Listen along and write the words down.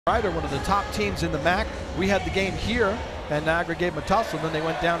They're one of the top teams in the MAC. We had the game here, and Niagara gave them a tussle. Then they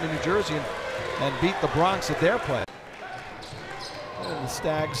went down to New Jersey and beat the Bronx at their play. And the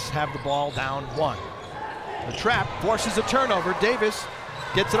Stags have the ball down one. The trap forces a turnover. Davis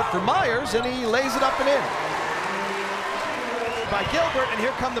gets it up for Myers, and he lays it up and in. By Gilbert, and here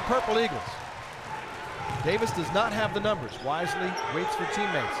come the Purple Eagles. Davis does not have the numbers. Wisely waits for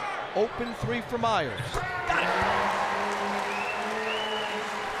teammates. Open three for Myers. Got it.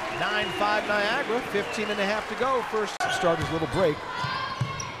 9-5 Niagara, 15 and a half to go. First starter's little break.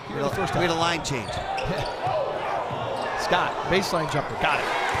 We had a line change. Scott, baseline jumper, got it.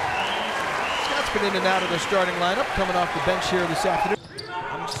 Scott's been in and out of the starting lineup, coming off the bench here this afternoon.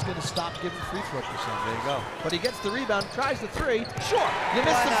 I'm just going to stop giving free throw percent. There you go. But he gets the rebound, tries the three. Sure, you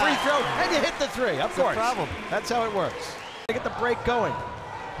miss the free throw, and you hit the three. Of course. No problem. That's how it works. They get the break going.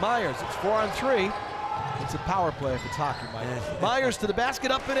 Myers, it's 4-on-3. It's a power play if it's hockey, Mike. Myers to the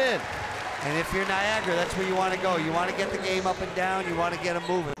basket, up and in. And if you're Niagara, that's where you want to go. You want to get the game up and down. You want to get them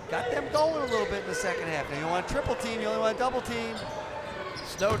moving. Got them going a little bit in the second half. Now you want a triple team. You only want a double team.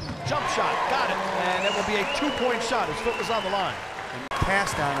 Snowden, jump shot, got it. And it will be a 2-point shot. His foot was on the line. And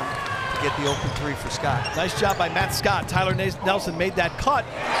passed on him to get the open three for Scott. Nice job by Matt Scott. Tyler Nelson made that cut.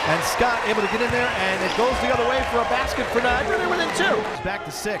 And Scott able to get in there, and it goes the other way for a basket for Niagara. They're within 2. It's back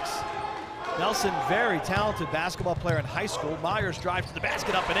to 6. Nelson, very talented basketball player in high school. Myers drives to the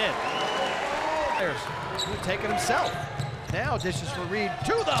basket, up and in. Myers going to take it himself. Now dishes for Reed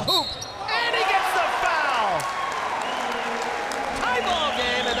to the hoop, and he gets the foul. Tie ball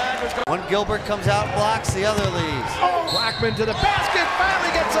game, and Niagara's going. One Gilbert comes out and blocks, the other leaves. Blackman to the basket,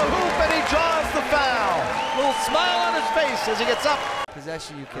 finally gets a hoop, and he draws the foul. Little smile on his face as he gets up.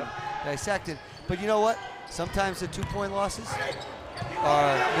 Possession you can dissect it, but you know what? Sometimes the 2-point losses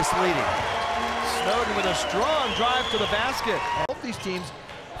are misleading. Snowden with a strong drive to the basket. Both these teams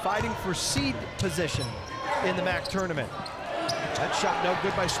fighting for seed position in the MAC tournament. That shot no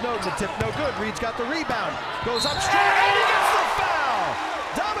good by Snowden. The tip no good. Reed's got the rebound. Goes up strong and he gets the foul.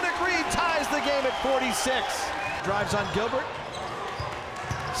 Dominic Reed ties the game at 46. Drives on Gilbert.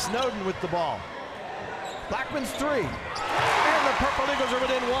 Snowden with the ball. Blackman's three. And the Purple Eagles are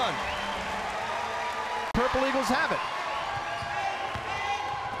within 1. Purple Eagles have it.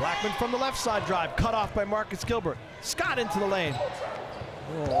 Blackman from the left side drive, cut off by Marcus Gilbert. Scott into the lane.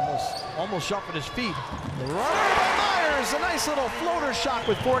 Oh, almost shuffled his feet. The runner by Myers, a nice little floater shot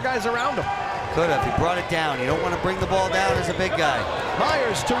with 4 guys around him. Could have, he brought it down. You don't want to bring the ball down as a big guy.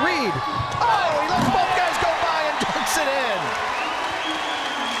 Myers to Reed. Oh, he lets both guys go by and dunks it in.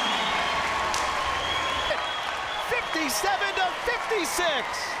 57 to 56.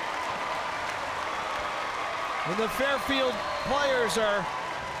 And the Fairfield players are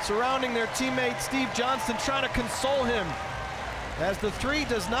surrounding their teammate Steve Johnston, trying to console him as the three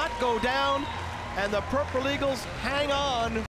does not go down and the Purple Eagles hang on.